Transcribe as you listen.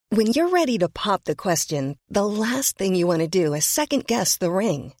When you're ready to pop the question, the last thing you want to do is second-guess the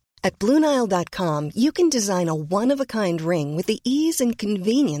ring. At BlueNile.com, you can design a one-of-a-kind ring with the ease and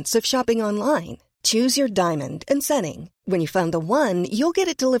convenience of shopping online. Choose your diamond and setting. When you find the one, you'll get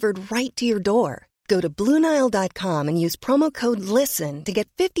it delivered right to your door. Go to BlueNile.com and use promo code LISTEN to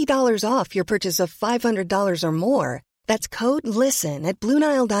get $50 off your purchase of $500 or more. That's code LISTEN at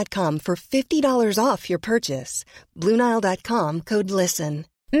BlueNile.com for $50 off your purchase. BlueNile.com, code LISTEN.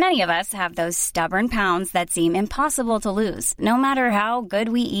 Many of us have those stubborn pounds that seem impossible to lose, no matter how good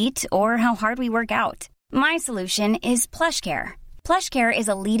we eat or how hard we work out. My solution is PlushCare. PlushCare is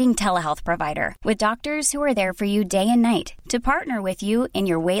a leading telehealth provider with doctors who are there for you day and night to partner with you in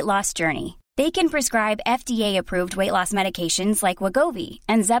your weight loss journey. They can prescribe FDA-approved weight loss medications like Wegovy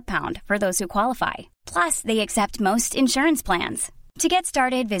and Zepbound for those who qualify. Plus, they accept most insurance plans. To get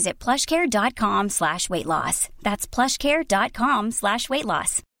started, visit plushcare.com/weightloss. That's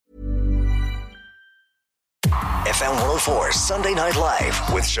plushcare.com/weightloss. FM 104 Sunday Night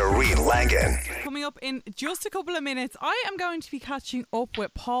Live with Shireen Langan. Coming up in just a couple of minutes, I am going to be catching up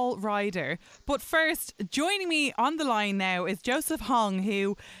with Paul Ryder. But first, joining me on the line now is Joseph Hong,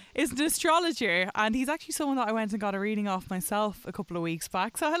 who is an astrologer, and he's actually someone that I went and got a reading off myself a couple of weeks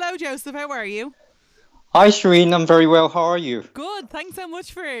back. So hello, Joseph, how are you? Hi Shireen, I'm very well. How are you? Good, thanks so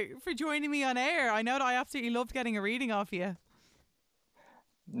much for joining me on air. I know that I absolutely loved getting a reading off you.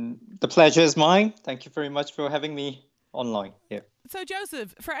 The pleasure is mine. Thank you very much for having me online here. So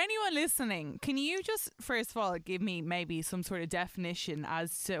Joseph, for anyone listening, can you just first of all give me maybe some sort of definition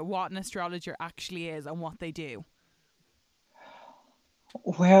as to what an astrologer actually is and what they do?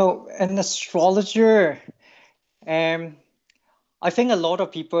 Well, an astrologer, I think a lot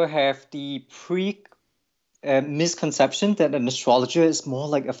of people have the misconception that an astrologer is more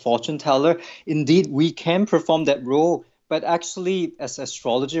like a fortune teller. Indeed, we can perform that role, but actually as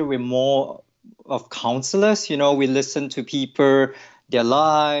astrologer, we're more of counselors. You know, we listen to people, their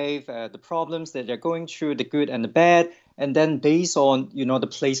life, the problems that they're going through, the good and the bad. And then based on, the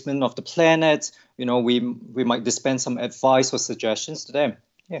placement of the planets, we might dispense some advice or suggestions to them.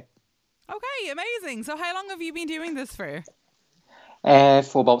 Yeah. Okay, amazing. So how long have you been doing this for?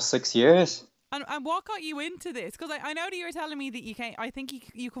 For about 6 years. And what got you into this? Because I know that you were telling me that you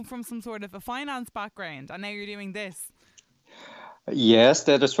come from some sort of a finance background, and now you're doing this. Yes,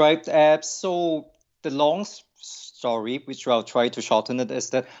 that is right. So the long story, which I'll try to shorten it, is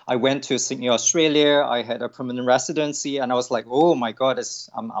that I went to Sydney, Australia. I had a permanent residency, and I was like, oh my God,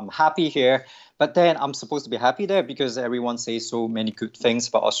 I'm happy here. But then I'm supposed to be happy there because everyone says so many good things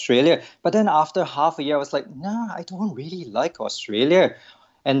about Australia. But then after half a year, I was like, nah, I don't really like Australia.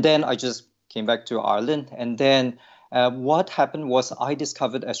 And then I just came back to Ireland. And then what happened was I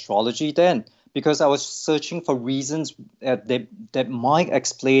discovered astrology then because I was searching for reasons that might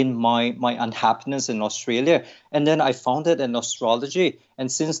explain my unhappiness in Australia. And then I found it in astrology. And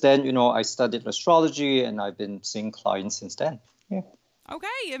since then, I studied astrology and I've been seeing clients since then. Yeah.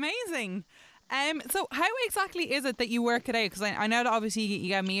 Okay, amazing. So how exactly is it that you work it out? Because I know that obviously you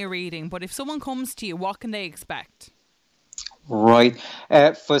gave me a reading, but if someone comes to you, what can they expect? Right.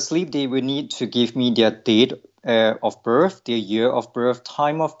 Firstly, they will need to give me their date of birth, their year of birth,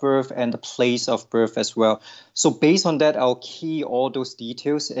 time of birth, and the place of birth as well. So based on that, I'll key all those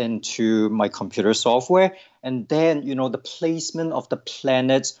details into my computer software. And then, the placement of the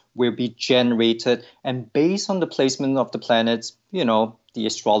planets will be generated. And based on the placement of the planets, the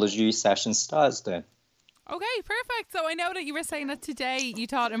astrology session starts then. Okay, perfect. So I know that you were saying that today you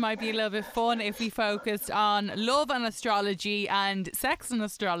thought it might be a little bit fun if we focused on love and astrology and sex and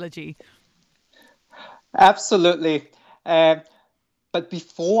astrology. Absolutely. But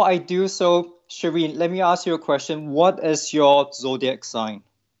before I do so, Shireen, let me ask you a question. What is your zodiac sign?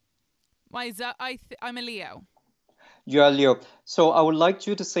 I'm a Leo. You are Leo. So I would like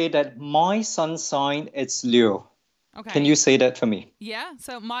you to say that my sun sign is Leo. Okay. Can you say that for me? Yeah.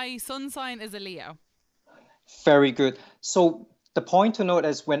 So my sun sign is a Leo. Very good. So the point to note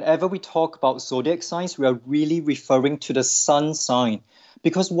is whenever we talk about zodiac signs, we are really referring to the sun sign.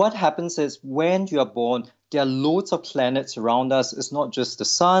 Because what happens is when you are born, there are loads of planets around us. It's not just the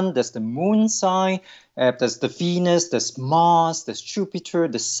sun, there's the moon sign, there's the Venus, there's Mars, there's Jupiter,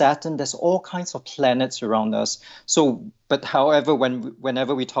 there's Saturn, there's all kinds of planets around us. So, but however,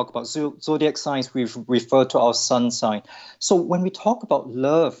 whenever we talk about zodiac signs, we refer to our sun sign. So when we talk about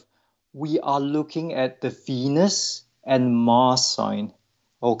love, we are looking at the Venus and Mars sign.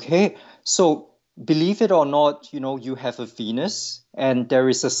 Okay, so believe it or not, you have a Venus and there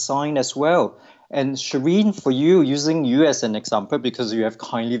is a sign as well. And Shireen, for you, using you as an example, because you have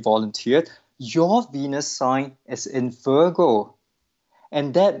kindly volunteered, your Venus sign is in Virgo.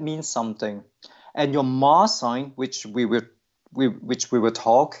 and that means something. And your Mars sign, which we will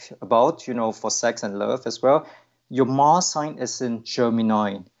talk about, for sex and love as well. Your Mars sign is in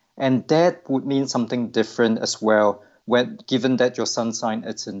Gemini, and that would mean something different as well, given that your sun sign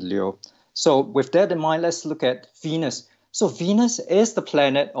is in Leo. So with that in mind, let's look at Venus. So Venus is the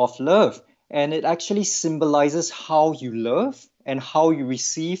planet of love, and it actually symbolizes how you love and how you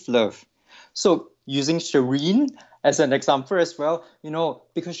receive love. So using Shireen as an example as well,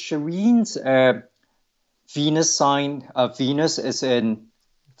 because Shireen's Venus sign, Venus is in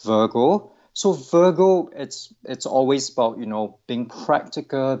Virgo. So Virgo, it's always about, being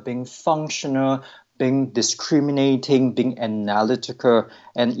practical, being functional, being discriminating, being analytical,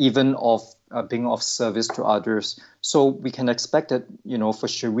 and even being of service to others. So we can expect that, for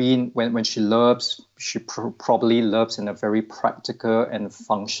Shireen, when she loves, she probably loves in a very practical and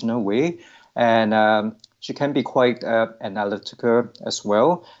functional way. And she can be quite analytical as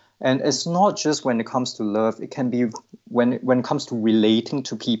well. And it's not just when it comes to love, it can be when it comes to relating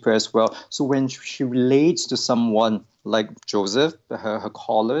to people as well. So when she relates to someone like Joseph, her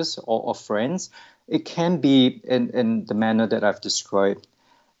callers or friends, it can be in the manner that I've described.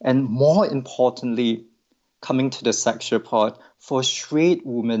 And more importantly, coming to the sexual part, for a straight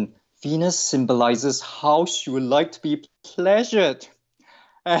woman, Venus symbolizes how she would like to be pleasured.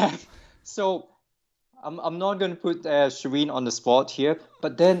 So I'm not going to put Shireen on the spot here,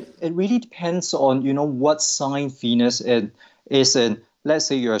 but then it really depends on, what sign Venus is in. Let's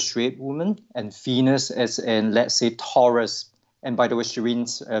say you're a straight woman and Venus is in, let's say, Taurus. And by the way,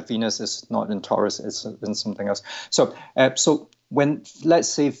 Shireen's Venus is not in Taurus, it's in something else. So when, let's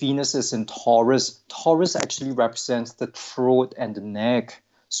say, Venus is in Taurus, Taurus actually represents the throat and the neck.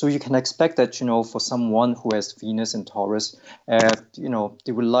 So you can expect that, for someone who has Venus in Taurus,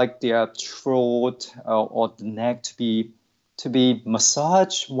 they would like their throat or the neck to be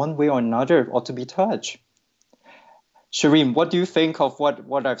massaged one way or another, or to be touched. Shireen, what do you think of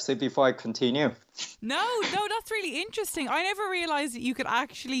what I've said before I continue? No, that's really interesting. I never realized that you could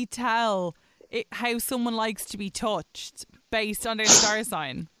actually tell how someone likes to be touched based on their star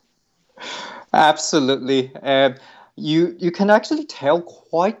sign. Absolutely. You can actually tell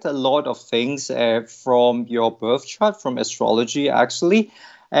quite a lot of things from your birth chart, from astrology, actually.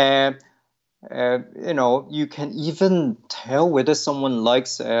 You can even tell whether someone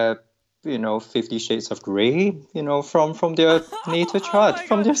likes 50 Shades of Grey, from their natal chart.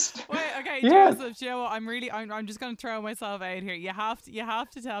 Wait, okay, Yeah. Joseph, do you know what? I'm just going to throw myself out here. You have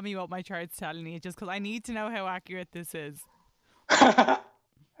to tell me what my chart's telling me, just because I need to know how accurate this is.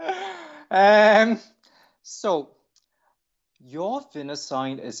 So your Venus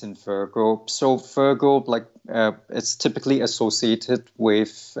sign is in Virgo. So Virgo, it's typically associated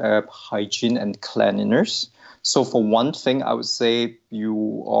with hygiene and cleanliness. So for one thing, I would say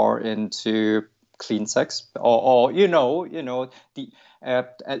you are into clean sex, or the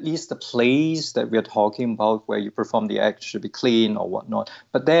at least the place that we're talking about where you perform the act should be clean or whatnot.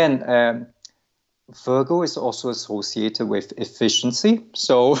 But then Virgo is also associated with efficiency.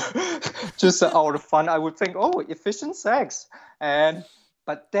 So just out of fun, I would think, efficient sex.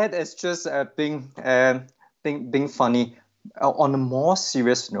 But that is just being funny. On a more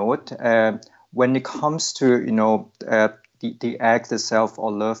serious note, when it comes to the act itself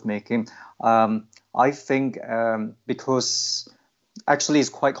or lovemaking, I think because actually it's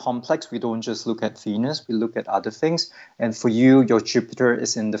quite complex. We don't just look at Venus; we look at other things. And for you, your Jupiter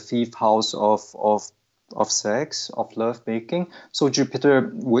is in the 5th house of sex, of lovemaking. So Jupiter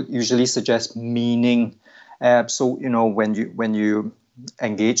would usually suggest meaning. So when you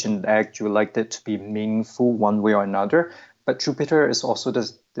engage in the act, you would like that to be meaningful one way or another. But Jupiter is also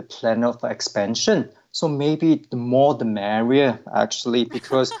the planet of expansion. So maybe the more the merrier, actually,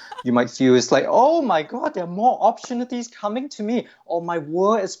 because you might feel it's like, oh my God, there are more opportunities coming to me, or my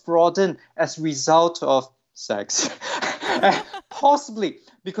world is broadened as a result of sex. Possibly,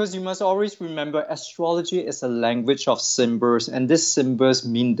 because you must always remember astrology is a language of symbols, and these symbols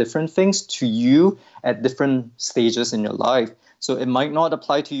mean different things to you at different stages in your life. So it might not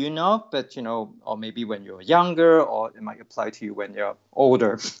apply to you now, but, or maybe when you're younger, or it might apply to you when you're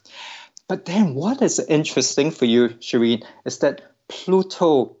older. But then what is interesting for you, Shireen, is that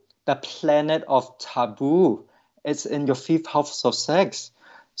Pluto, the planet of taboo, is in your 5th house of sex.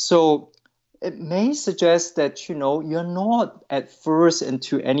 So it may suggest that, you're not at first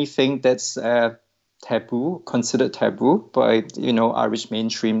into anything that's considered taboo by, Irish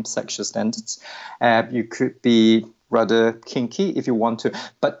mainstream sexual standards. You could be rather kinky if you want to.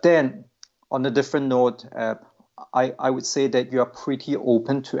 But then, on a different note, I would say that you are pretty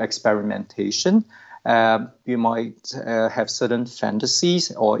open to experimentation. You might have certain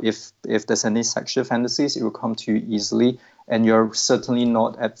fantasies, or if there's any sexual fantasies, it will come to you easily, and you're certainly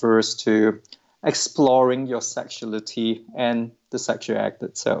not adverse to exploring your sexuality and the sexual act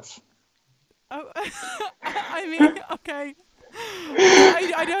itself. Oh, I mean, okay.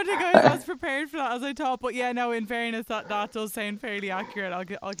 I don't think I was as prepared for that as I thought, but yeah, no. In fairness, that does sound fairly accurate.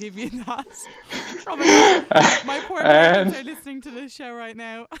 I'll give you that. Probably my poor parents are listening to this show right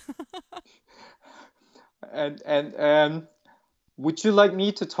now. And would you like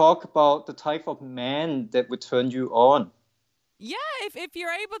me to talk about the type of man that would turn you on? Yeah, if you're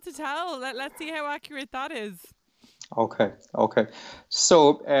able to tell, let's see how accurate that is. Okay.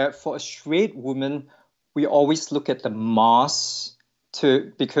 So for a straight woman, we always look at the Mars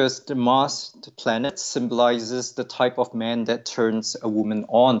because the Mars, the planet, symbolizes the type of man that turns a woman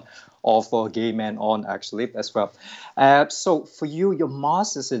on, or for a gay man on, actually, as well. So for you, your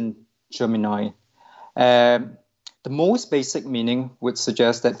Mars is in Gemini. The most basic meaning would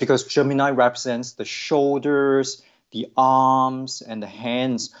suggest that because Gemini represents the shoulders, the arms, and the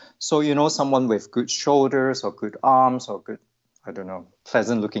hands. So, someone with good shoulders or good arms or good,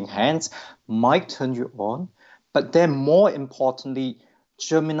 pleasant looking hands might turn you on. But then more importantly,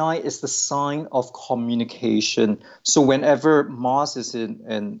 Gemini is the sign of communication. So whenever Mars is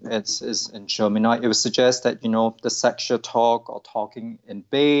in Gemini, it would suggest that, the sexual talk or talking in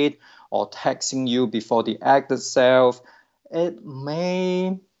bed or texting you before the act itself, it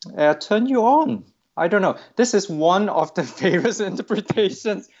may turn you on. I don't know. This is one of the various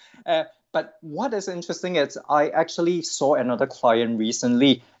interpretations. But what is interesting is I actually saw another client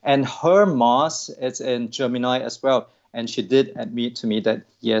recently, and her Mars is in Gemini as well. And she did admit to me that,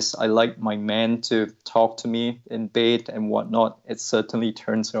 yes, I like my man to talk to me in bed and whatnot. It certainly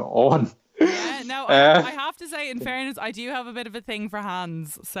turns her on. Yeah, no, I have to say, in fairness, I do have a bit of a thing for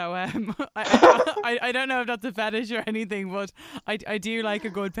hands. So I don't know if that's a fetish or anything, but I do like a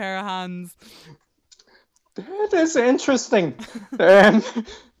good pair of hands. That is interesting.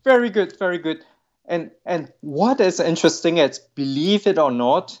 Very good, very good. And what is interesting is, believe it or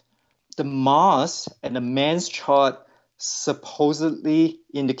not, the Mars and a man's chart supposedly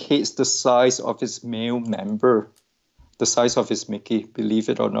indicates the size of his male member, the size of his Mickey, believe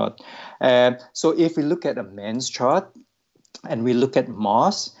it or not. So if we look at a man's chart and we look at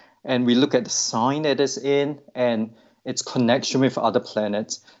Mars and we look at the sign it is in and its connection with other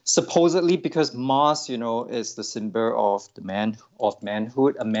planets, supposedly because Mars, is the symbol of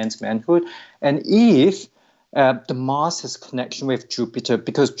manhood, a man's manhood. And if the Mars has connection with Jupiter,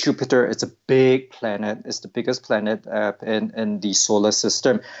 because Jupiter is a big planet, it's the biggest planet in the solar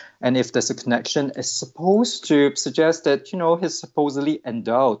system. And if there's a connection, it's supposed to suggest that, he's supposedly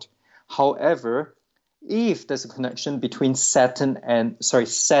endowed. However, if there's a connection between Saturn and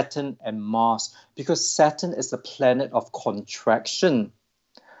Mars, because Saturn is the planet of contraction.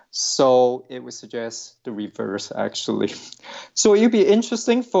 So it would suggest the reverse, actually. So it would be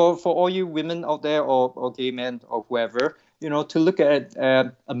interesting for all you women out there or gay men or whoever, to look at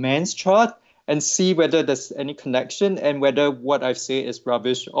a man's chart and see whether there's any connection and whether what I say is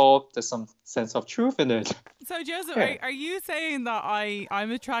rubbish or there's some sense of truth in it. So, Joseph, are you saying that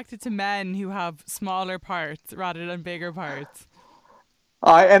I'm attracted to men who have smaller parts rather than bigger parts?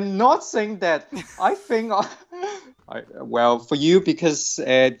 I am not saying that. I think, for you, because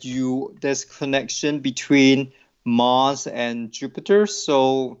there's connection between Mars and Jupiter,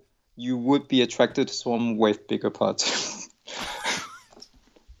 so you would be attracted to someone with bigger parts.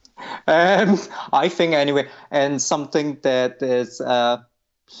 I think anyway, and something that is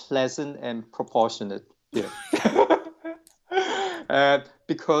pleasant and proportionate. Yeah.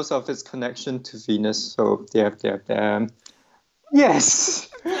 Because of its connection to Venus. So yes.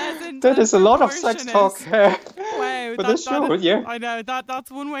 That is a lot of sex talk. Wow, for this show, yeah. I know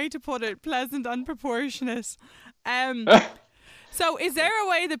that's one way to put it. Pleasant and proportionate. So is there a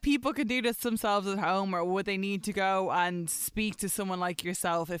way that people can do this themselves at home, or would they need to go and speak to someone like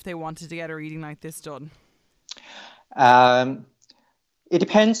yourself if they wanted to get a reading like this done? It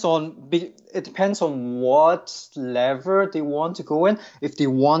depends on what level they want to go in. If they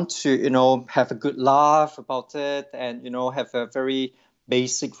want to, have a good laugh about it and, have a very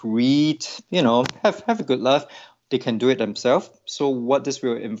basic read, have a good laugh, they can do it themselves. So what this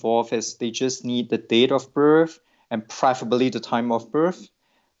will involve is they just need the date of birth and preferably the time of birth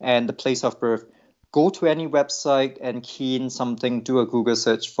and the place of birth. Go to any website and key in something, do a Google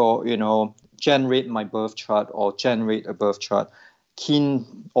search for, generate my birth chart or generate a birth chart. Key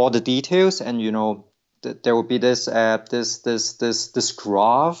in all the details, and there will be this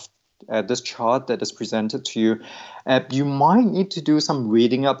graph this chart that is presented to you, you might need to do some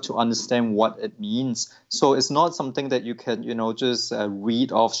reading up to understand what it means. So it's not something that you can, just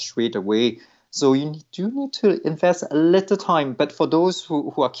read off straight away. So you do need to invest a little time. But for those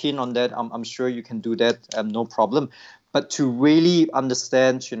who are keen on that, I'm sure you can do that, no problem. But to really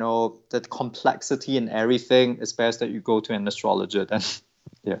understand, the complexity and everything, it's best that you go to an astrologer then.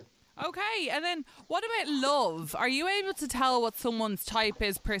 Yeah. Okay, and then what about love? Are you able to tell what someone's type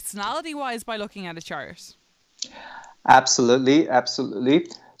is personality-wise by looking at a chart? Absolutely.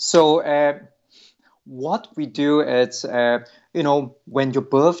 So what we do is, when your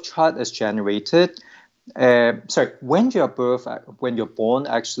birth chart is generated, when you're born,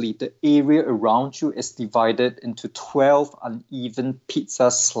 actually, the area around you is divided into 12 uneven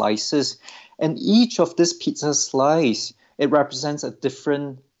pizza slices. And each of these pizza slices, it represents a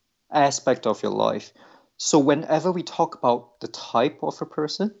different aspect of your life. So whenever we talk about the type of a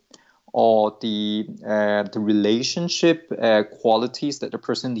person or the relationship qualities that the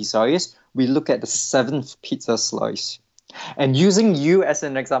person desires, we look at the 7th pizza slice. And using you as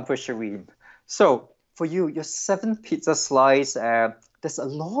an example, Shireen. So for you, your 7th pizza slice, there's a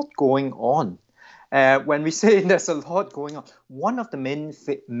lot going on. When we say there's a lot going on, one of the main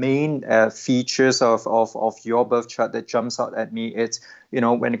features of your birth chart that jumps out at me is,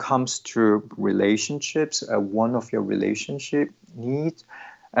 when it comes to relationships, one of your relationship needs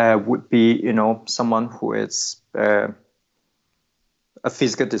would be, someone who is a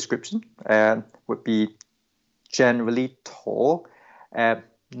physical description, would be generally tall,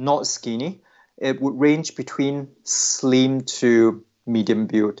 not skinny. It would range between slim to medium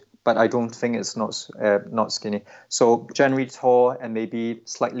build, but I don't think it's not skinny. So generally tall and maybe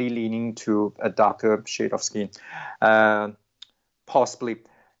slightly leaning to a darker shade of skin, possibly.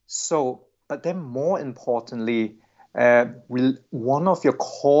 So, but then more importantly, one of your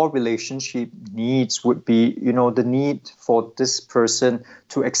core relationship needs would be, the need for this person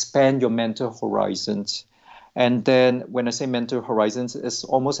to expand your mental horizons. And then when I say mental horizons, it's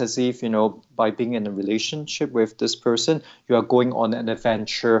almost as if, by being in a relationship with this person, you are going on an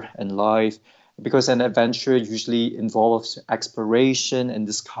adventure in life, because an adventure usually involves exploration and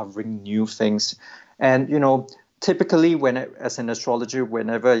discovering new things. And, typically as an astrologer,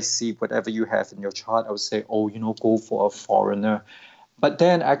 whenever I see whatever you have in your chart, I would say, go for a foreigner. But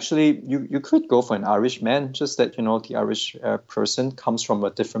then actually you could go for an Irish man, just that, the Irish person comes from a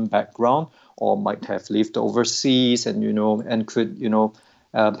different background or might have lived overseas and, and could,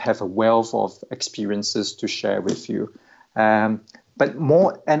 have a wealth of experiences to share with you. But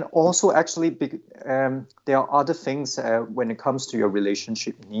more, and also actually there are other things when it comes to your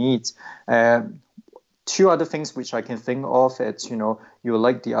relationship needs. 2 other things which I can think of, it's, you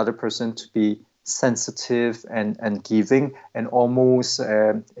like the other person to be sensitive and giving and almost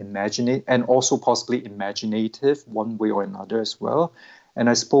imaginative and also possibly imaginative one way or another as well. And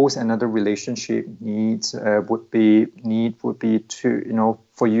I suppose another relationship needs would be to,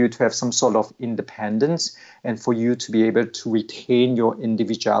 for you to have some sort of independence and for you to be able to retain your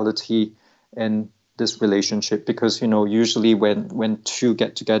individuality in this relationship. Because, usually when 2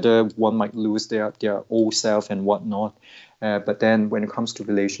 get together, one might lose their old self and whatnot. But then when it comes to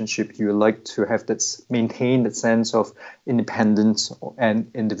relationship, you like to have maintain that sense of independence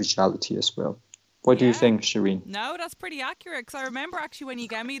and individuality as well. What do you think, Shireen? No, that's pretty accurate, because I remember actually when you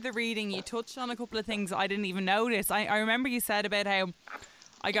gave me the reading, you touched on a couple of things I didn't even notice. I remember you said about how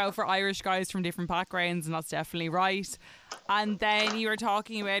I go for Irish guys from different backgrounds, and that's definitely right. And then you were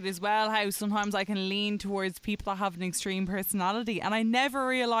talking about as well how sometimes I can lean towards people that have an extreme personality, and I never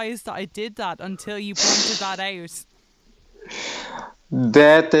realised that I did that until you pointed that out.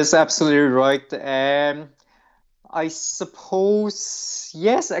 That is absolutely right. I suppose,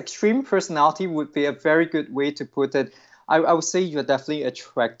 yes, extreme personality would be a very good way to put it. I would say you're definitely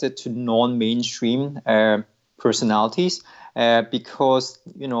attracted to non-mainstream personalities because,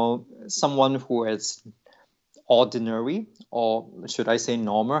 someone who is ordinary, or should I say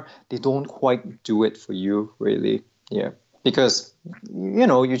normal, they don't quite do it for you, really. Yeah. Because,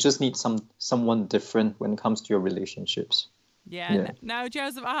 you just need someone different when it comes to your relationships. Yeah. Now,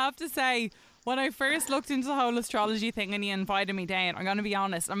 Joseph, I have to say, when I first looked into the whole astrology thing and you invited me down, I'm going to be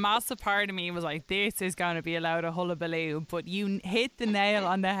honest, a massive part of me was like, this is going to be a load of hullabaloo, but you hit the nail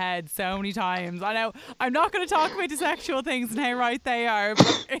on the head so many times. I know I'm not going to talk about the sexual things and how right they are,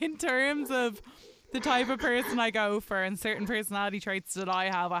 but in terms of the type of person I go for and certain personality traits that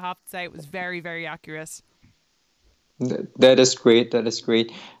I have to say it was very, very accurate. That is great.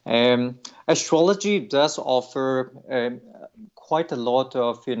 Astrology does offer quite a lot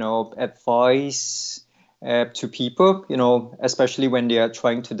of, advice to people, especially when they are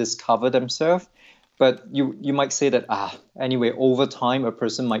trying to discover themselves. But you might say that, anyway, over time, a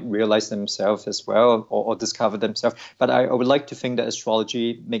person might realize themselves as well or discover themselves. But I would like to think that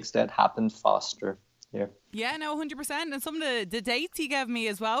astrology makes that happen faster. Yeah. Yeah, no, 100%. And some of the dates he gave me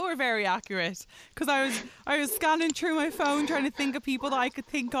as well were very accurate, because I was scanning through my phone trying to think of people that I could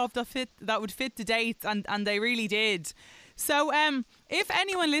think of that would fit the dates, and they really did. So if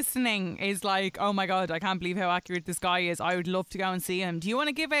anyone listening is like, oh my God, I can't believe how accurate this guy is, I would love to go and see him. Do you want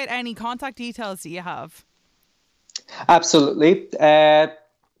to give out any contact details that you have? Absolutely.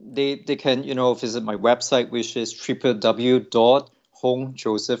 They can, visit my website, which is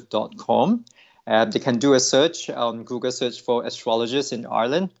www.hongjoseph.com. They can do a search on Google search for astrologists in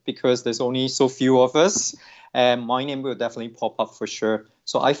Ireland, because there's only so few of us. My name will definitely pop up for sure.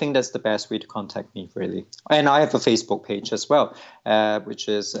 So I think that's the best way to contact me, really. And I have a Facebook page as well, which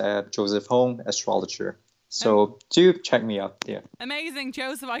is Joseph Hong Astrologer. So do check me out there. Amazing,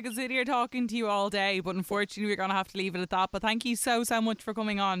 Joseph. I could sit here talking to you all day, but unfortunately we're going to have to leave it at that. But thank you so much for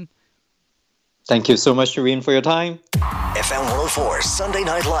coming on. Thank you so much, Shireen, for your time. FM 104 Sunday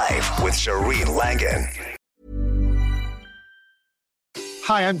Night Live with Shireen Langan.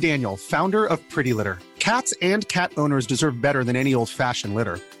 Hi, I'm Daniel, founder of Pretty Litter. Cats and cat owners deserve better than any old-fashioned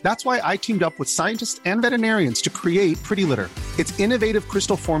litter. That's why I teamed up with scientists and veterinarians to create Pretty Litter. Its innovative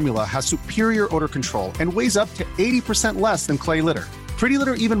crystal formula has superior odor control and weighs up to 80% less than clay litter. Pretty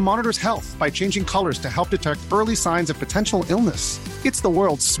Litter even monitors health by changing colors to help detect early signs of potential illness. It's the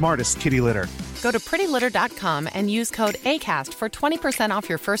world's smartest kitty litter. Go to prettylitter.com and use code ACAST for 20% off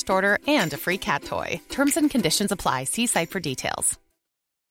your first order and a free cat toy. Terms and conditions apply. See site for details.